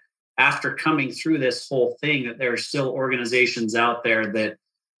 though, that after coming through this whole thing, that there are still organizations out there that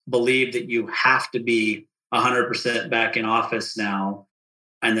believe that you have to be 100% back in office now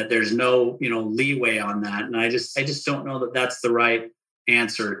and that there's no, leeway on that. And I just don't know that that's the right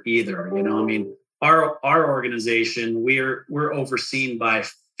answer either. Our organization, we're overseen by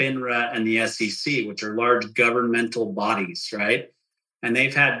FINRA and the SEC, which are large governmental bodies, right? And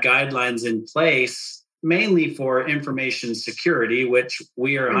they've had guidelines in place mainly for information security, which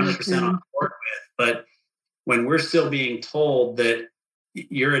we are 100% on board with. But when we're still being told that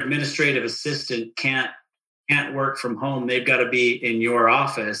your administrative assistant can't work from home, they've got to be in your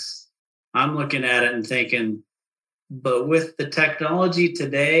office, I'm looking at it and thinking, but with the technology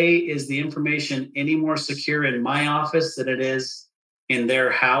today, is the information any more secure in my office than it is in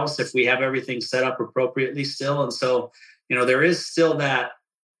their house if we have everything set up appropriately still? And so, there is still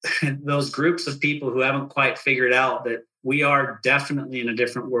those groups of people who haven't quite figured out that we are definitely in a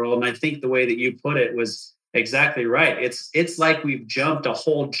different world. And I think the way that you put it was exactly right. It's like we've jumped a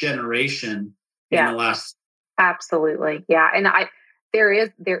whole generation in the last. Absolutely. Yeah. And there is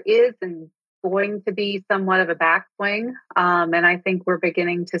and going to be somewhat of a backswing. And I think we're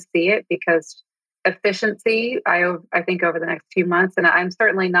beginning to see it because efficiency, I think over the next few months, and I'm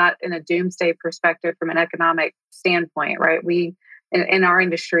certainly not in a doomsday perspective from an economic standpoint, right? We, in our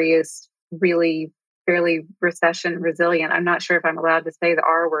industry is really fairly recession resilient. I'm not sure if I'm allowed to say the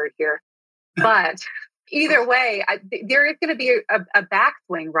R word here, but either way, there is going to be a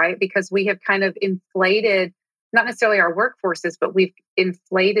backswing, right? Because we have kind of inflated, not necessarily our workforces, but we've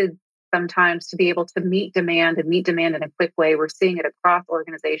inflated sometimes to be able to meet demand in a quick way. We're seeing it across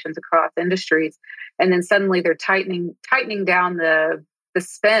organizations, across industries. And then suddenly they're tightening down the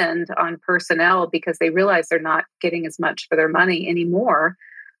spend on personnel because they realize they're not getting as much for their money anymore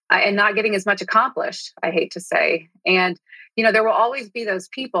and not getting as much accomplished, I hate to say. And, there will always be those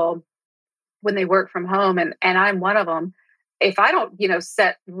people when they work from home, and I'm one of them. If I don't,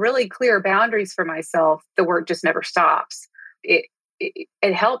 set really clear boundaries for myself, the work just never stops. It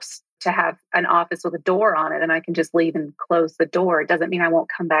helps to have an office with a door on it, and I can just leave and close the door. It doesn't mean I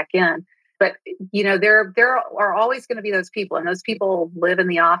won't come back in. But, there are always going to be those people, and those people live in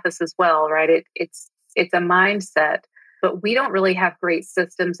the office as well, right? It's a mindset, but we don't really have great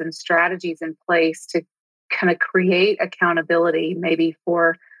systems and strategies in place to kind of create accountability, maybe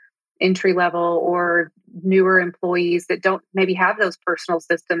for entry level or newer employees that don't maybe have those personal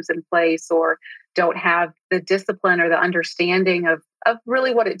systems in place or don't have the discipline or the understanding of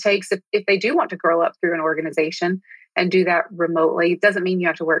really what it takes if they do want to grow up through an organization and do that remotely. It doesn't mean you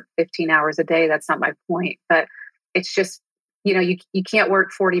have to work 15 hours a day. That's not my point. But it's just, you can't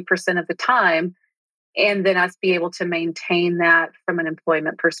work 40% of the time and then us be able to maintain that from an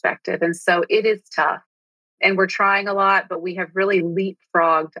employment perspective. And so it is tough. And we're trying a lot, but we have really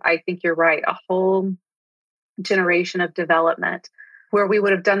leapfrogged, I think you're right, a whole generation of development where we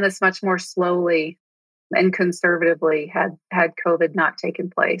would have done this much more slowly and conservatively had COVID not taken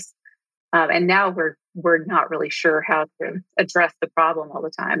place. And now we're not really sure how to address the problem all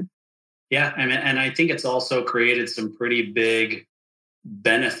the time. Yeah, and I think it's also created some pretty big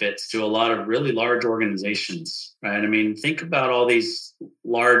benefits to a lot of really large organizations, right? I mean, think about all these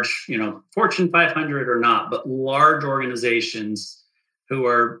large, Fortune 500 or not, but large organizations who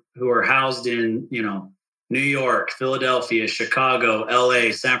are housed in, New York, Philadelphia, Chicago, LA,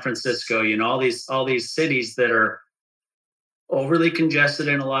 San Francisco, all these cities that are overly congested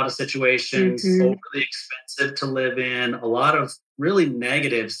in a lot of situations, overly expensive to live in, a lot of really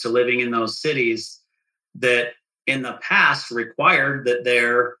negatives to living in those cities that in the past required that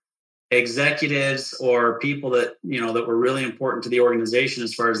their executives or people that, that were really important to the organization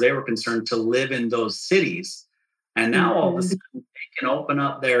as far as they were concerned to live in those cities. And now all of a sudden they can open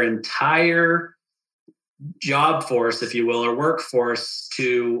up their entire job force, if you will, or workforce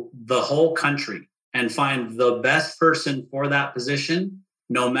to the whole country and find the best person for that position,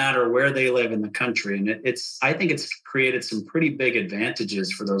 no matter where they live in the country. And I think it's created some pretty big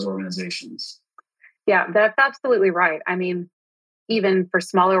advantages for those organizations. Yeah, that's absolutely right. I mean, even for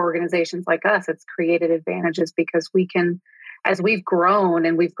smaller organizations like us, it's created advantages because we can, as we've grown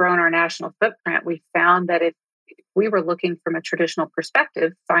and we've grown our national footprint, we found that if we were looking from a traditional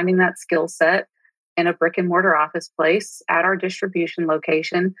perspective, finding that skill set in a brick and mortar office place at our distribution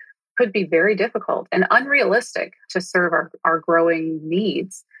location could be very difficult and unrealistic to serve our growing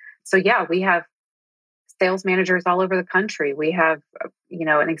needs. So yeah, we have sales managers all over the country. We have,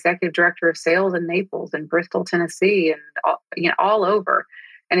 an executive director of sales in Naples and Bristol, Tennessee, and all over.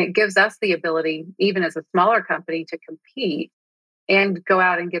 And it gives us the ability, even as a smaller company, to compete and go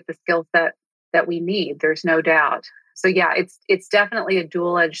out and get the skill set that we need. There's no doubt. So yeah, it's definitely a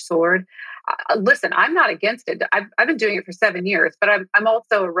dual-edged sword. Listen, I'm not against it. I've been doing it for 7 years, but I'm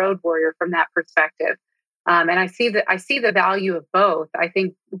also a road warrior from that perspective. And I see the value of both. I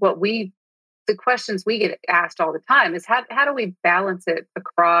think the questions we get asked all the time is how do we balance it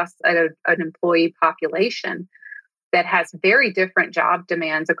across an employee population? that has very different job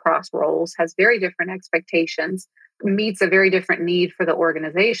demands across roles, has very different expectations, meets a very different need for the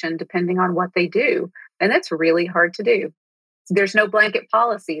organization depending on what they do. And that's really hard to do. There's no blanket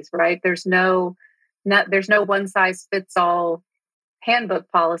policies, right? There's no one size fits all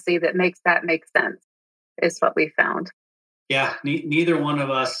handbook policy that makes that make sense, is what we found. Yeah, neither one of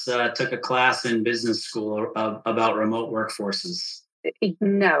us took a class in business school about remote workforces.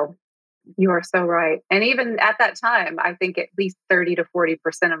 No, you are so right. And even at that time, I think at least 30 to 40%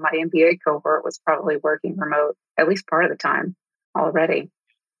 of my MBA cohort was probably working remote, at least part of the time already.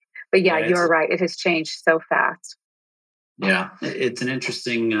 But yeah, you're right. It has changed so fast. Yeah, it's an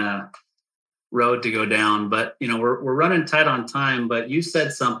interesting road to go down. But, we're running tight on time. But you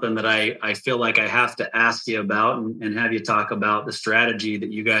said something that I feel like I have to ask you about and have you talk about the strategy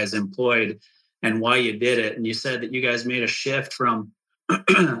that you guys employed and why you did it. And you said that you guys made a shift from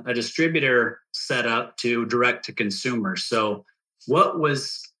a distributor setup to direct to consumer. So what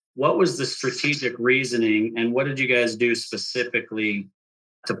was the strategic reasoning and what did you guys do specifically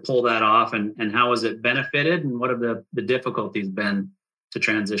to pull that off, and how has it benefited, and what have the difficulties been to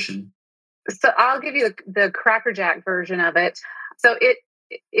transition? So I'll give you the crackerjack version of it. So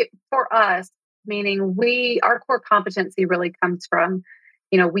it for us, meaning our core competency really comes from,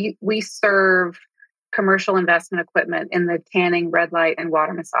 we serve commercial investment equipment in the tanning, red light, and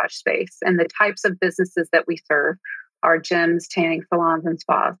water massage space. And the types of businesses that we serve are gyms, tanning salons, and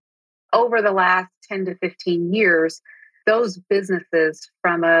spas. Over the last 10 to 15 years, those businesses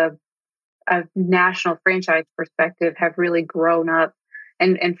from a national franchise perspective have really grown up,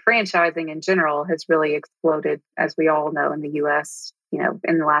 and franchising in general has really exploded, as we all know, in the US,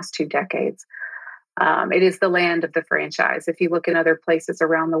 in the last 2 decades. It is the land of the franchise. If you look in other places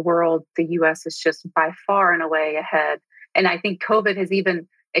around the world, the US is just by far and away ahead. And I think COVID has even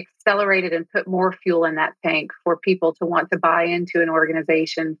accelerated and put more fuel in that tank for people to want to buy into an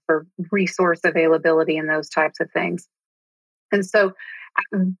organization for resource availability and those types of things. And so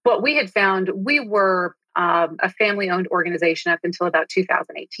what we had found, we were a family-owned organization up until about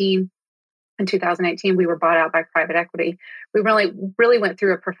 2018. In 2018, we were bought out by private equity. We really went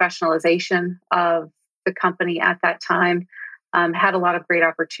through a professionalization of the company at that time, had a lot of great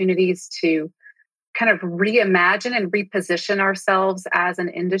opportunities to kind of reimagine and reposition ourselves as an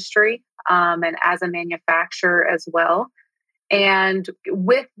industry and as a manufacturer as well. And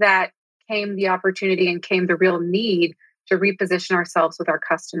with that came the opportunity and came the real need to reposition ourselves with our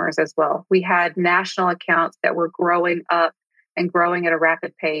customers as well. We had national accounts that were growing up and growing at a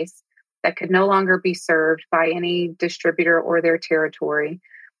rapid pace that could no longer be served by any distributor or their territory.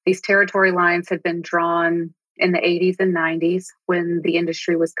 These territory lines had been drawn in the 80s and 90s when the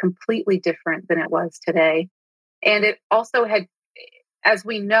industry was completely different than it was today. And it also had, as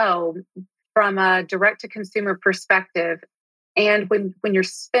we know, from a direct-to-consumer perspective, and when you're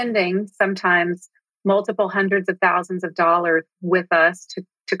spending sometimes multiple hundreds of thousands of dollars with us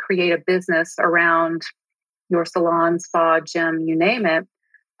to create a business around your salon, spa, gym, you name it,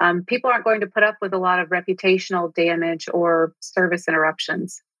 people aren't going to put up with a lot of reputational damage or service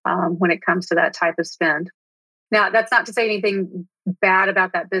interruptions when it comes to that type of spend. Now, that's not to say anything bad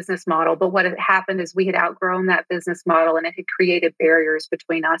about that business model, but what had happened is we had outgrown that business model and it had created barriers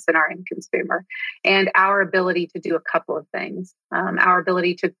between us and our end consumer and our ability to do a couple of things. Our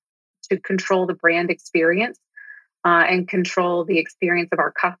ability to control the brand experience and control the experience of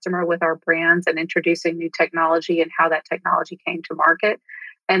our customer with our brands and introducing new technology and how that technology came to market.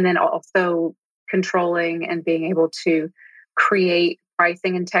 And then also controlling and being able to create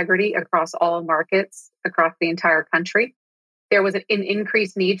pricing integrity across all markets across the entire country. There was an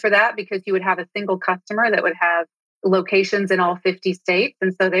increased need for that because you would have a single customer that would have locations in all 50 states.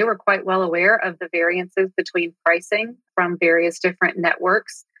 And so they were quite well aware of the variances between pricing from various different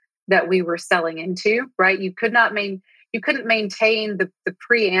networks that we were selling into, right? You couldn't maintain the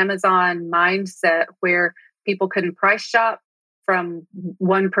pre-Amazon mindset where people couldn't price shop from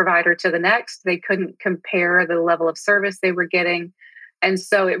one provider to the next. They couldn't compare the level of service they were getting. And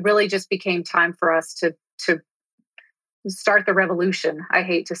so it really just became time for us to start the revolution, I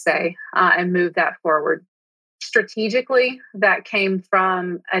hate to say, and move that forward. Strategically, that came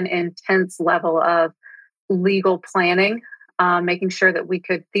from an intense level of legal planning, making sure that we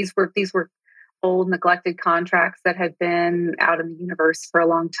could, these were old neglected contracts that had been out in the universe for a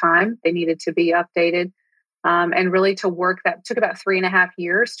long time. They needed to be updated. And really to work that took about 3.5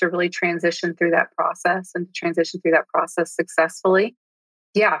 years to really transition through that process and to transition through that process successfully.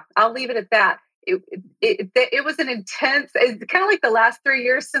 Yeah, I'll leave it at that. It was an intense, it's kind of like the last 3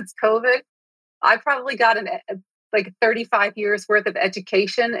 years since COVID. I probably got like 35 years worth of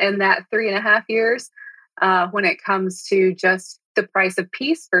education in that 3.5 years. when it comes to just the price of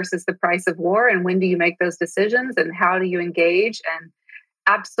peace versus the price of war, and when do you make those decisions and how do you engage? And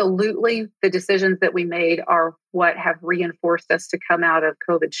absolutely, the decisions that we made are what have reinforced us to come out of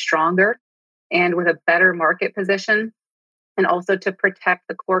COVID stronger and with a better market position, and also to protect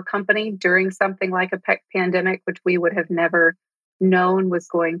the core company during something like a pandemic, which we would have never known was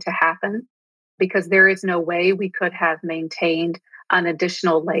going to happen, because there is no way we could have maintained an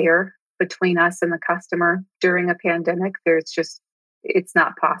additional layer between us and the customer during a pandemic. It's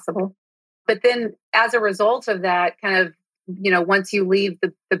not possible. But then as a result of that, kind of, once you leave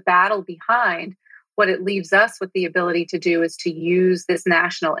the battle behind, what it leaves us with the ability to do is to use this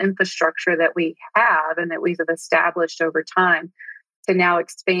national infrastructure that we have and that we've established over time to now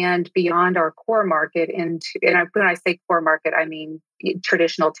expand beyond our core market into, and when I say core market, I mean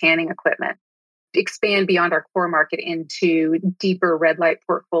traditional tanning equipment, expand beyond our core market into deeper red light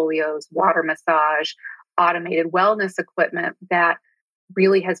portfolios, water massage, automated wellness equipment that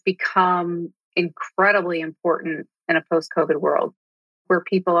really has become incredibly important in a post-COVID world where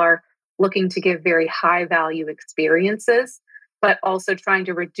people are looking to give very high value experiences, but also trying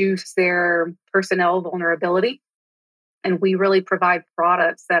to reduce their personnel vulnerability. And we really provide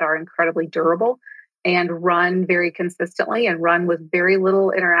products that are incredibly durable and run very consistently and run with very little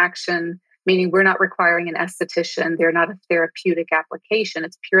interaction, meaning we're not requiring an esthetician. They're not a therapeutic application.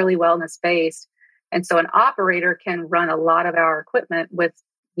 It's purely wellness based. And so an operator can run a lot of our equipment with,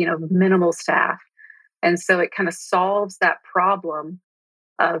 minimal staff. And so it kind of solves that problem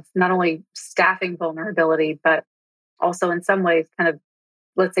of not only staffing vulnerability, but also in some ways kind of,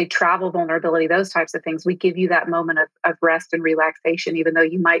 let's say, travel vulnerability, those types of things. We give you that moment of rest and relaxation, even though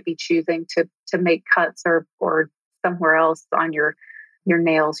you might be choosing to make cuts or somewhere else on your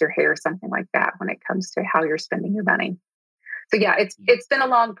nails, your hair, something like that when it comes to how you're spending your money. So yeah, it's been a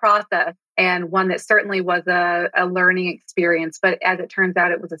long process and one that certainly was a learning experience, but as it turns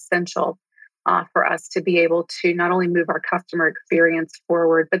out, it was essential for us to be able to not only move our customer experience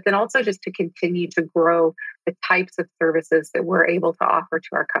forward, but then also just to continue to grow the types of services that we're able to offer to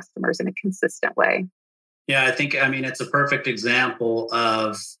our customers in a consistent way. Yeah, it's a perfect example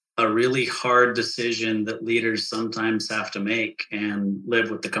of a really hard decision that leaders sometimes have to make and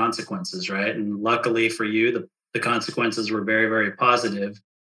live with the consequences, right? And luckily for you, the consequences were very, very positive,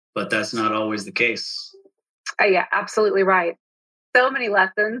 but that's not always the case. Yeah, absolutely right. So many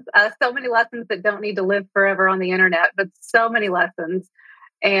lessons that don't need to live forever on the internet, but so many lessons.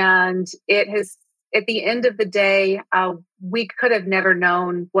 And it has, at the end of the day, we could have never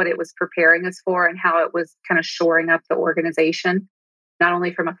known what it was preparing us for and how it was kind of shoring up the organization, not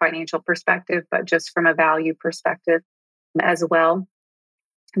only from a financial perspective, but just from a value perspective as well.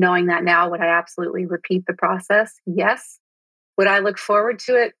 Knowing that now, would I absolutely repeat the process? Yes. Would I look forward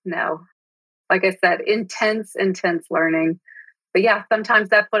to it? No. Like I said, intense learning. But yeah, sometimes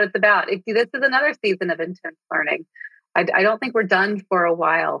that's what it's about. This is another season of intense learning. I don't think we're done for a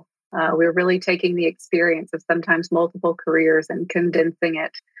while. We're really taking the experience of sometimes multiple careers and condensing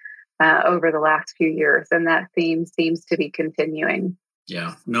it over the last few years. And that theme seems to be continuing.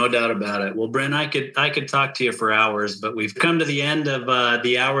 Yeah, no doubt about it. Well, Brynn, I could talk to you for hours, but we've come to the end of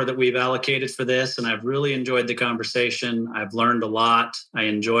the hour that we've allocated for this, and I've really enjoyed the conversation. I've learned a lot. I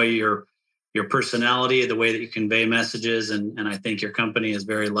enjoy your personality, the way that you convey messages, and I think your company is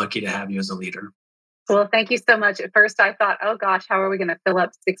very lucky to have you as a leader. Well, thank you so much. At first, I thought, oh gosh, how are we going to fill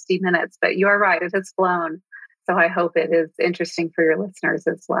up 60 minutes? But you are right, it has flown. So I hope it is interesting for your listeners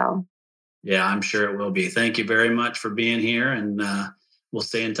as well. Yeah, I'm sure it will be. Thank you very much for being here, and we'll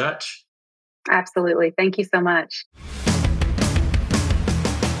stay in touch. Absolutely. Thank you so much.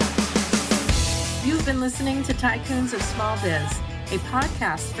 You've been listening to Tycoons of Small Biz, a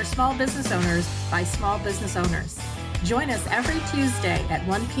podcast for small business owners by small business owners. Join us every Tuesday at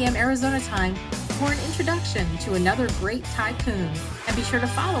 1 p.m. Arizona time for an introduction to another great tycoon. And be sure to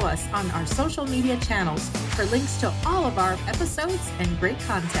follow us on our social media channels for links to all of our episodes and great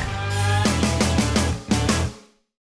content.